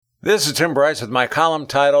This is Tim Bryce with my column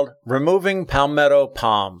titled, Removing Palmetto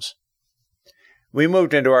Palms. We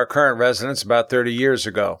moved into our current residence about 30 years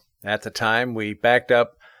ago. At the time, we backed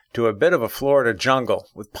up to a bit of a Florida jungle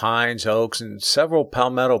with pines, oaks, and several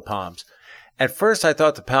palmetto palms. At first, I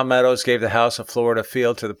thought the palmettos gave the house a Florida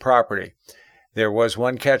feel to the property. There was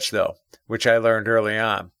one catch, though, which I learned early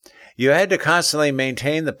on. You had to constantly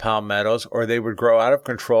maintain the palmettos or they would grow out of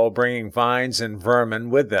control, bringing vines and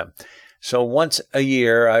vermin with them. So once a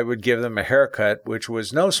year, I would give them a haircut, which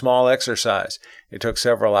was no small exercise. It took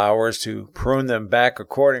several hours to prune them back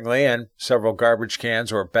accordingly and several garbage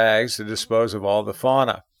cans or bags to dispose of all the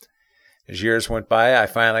fauna. As years went by, I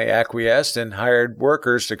finally acquiesced and hired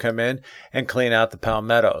workers to come in and clean out the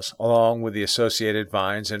palmettos, along with the associated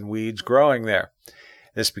vines and weeds growing there.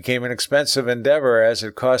 This became an expensive endeavor as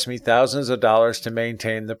it cost me thousands of dollars to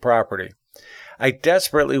maintain the property. I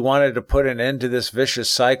desperately wanted to put an end to this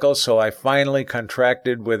vicious cycle, so I finally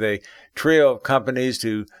contracted with a trio of companies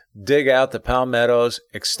to dig out the palmettos,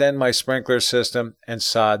 extend my sprinkler system, and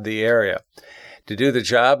sod the area. To do the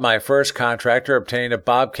job, my first contractor obtained a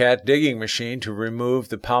bobcat digging machine to remove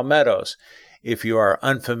the palmettos. If you are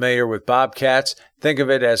unfamiliar with bobcats, think of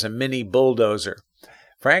it as a mini bulldozer.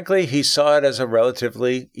 Frankly, he saw it as a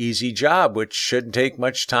relatively easy job, which shouldn't take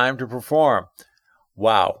much time to perform.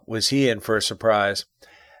 Wow, was he in for a surprise.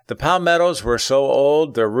 The palmettos were so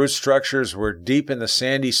old, their root structures were deep in the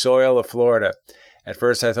sandy soil of Florida. At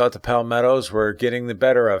first, I thought the palmettos were getting the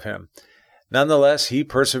better of him. Nonetheless, he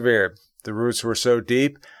persevered. The roots were so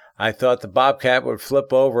deep, I thought the bobcat would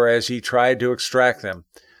flip over as he tried to extract them.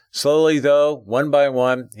 Slowly, though, one by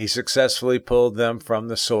one, he successfully pulled them from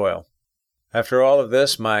the soil. After all of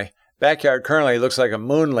this, my backyard currently looks like a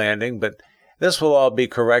moon landing, but this will all be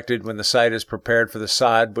corrected when the site is prepared for the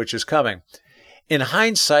sod, which is coming. In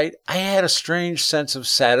hindsight, I had a strange sense of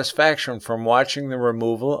satisfaction from watching the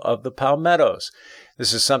removal of the palmettos.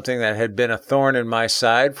 This is something that had been a thorn in my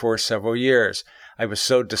side for several years. I was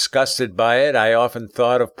so disgusted by it, I often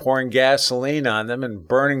thought of pouring gasoline on them and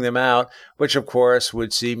burning them out, which of course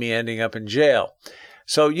would see me ending up in jail.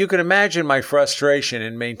 So you can imagine my frustration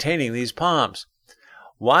in maintaining these palms.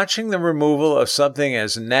 Watching the removal of something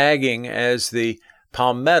as nagging as the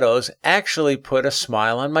palmettos actually put a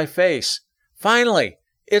smile on my face. Finally,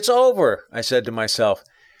 it's over, I said to myself,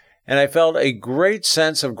 and I felt a great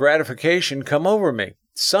sense of gratification come over me,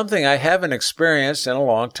 something I haven't experienced in a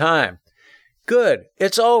long time. Good,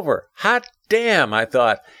 it's over. Hot damn, I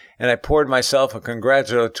thought, and I poured myself a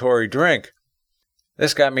congratulatory drink.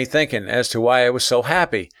 This got me thinking as to why I was so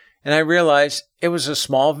happy, and I realized it was a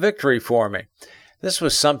small victory for me. This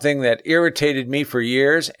was something that irritated me for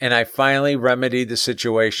years, and I finally remedied the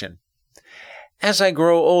situation. As I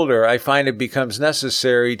grow older, I find it becomes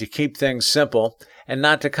necessary to keep things simple and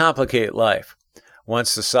not to complicate life.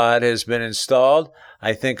 Once the sod has been installed,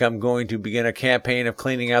 I think I'm going to begin a campaign of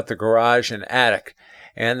cleaning out the garage and attic,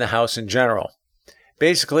 and the house in general.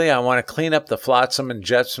 Basically, I want to clean up the flotsam and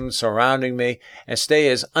jetsam surrounding me and stay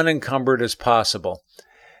as unencumbered as possible.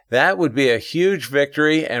 That would be a huge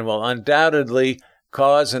victory and will undoubtedly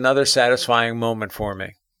cause another satisfying moment for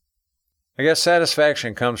me. I guess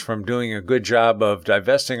satisfaction comes from doing a good job of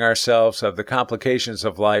divesting ourselves of the complications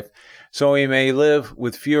of life so we may live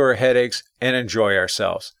with fewer headaches and enjoy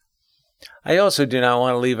ourselves. I also do not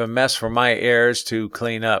want to leave a mess for my heirs to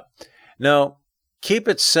clean up. No, keep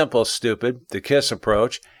it simple, stupid. The KISS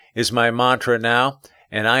approach is my mantra now,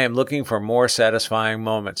 and I am looking for more satisfying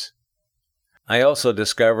moments. I also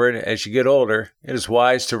discovered as you get older, it is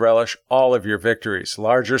wise to relish all of your victories,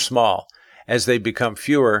 large or small, as they become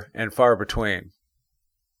fewer and far between.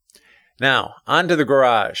 Now, on to the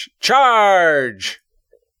garage. Charge!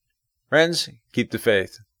 Friends, keep the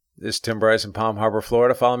faith. This is Tim Bryce in Palm Harbor,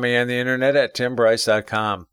 Florida. Follow me on the internet at timbryce.com.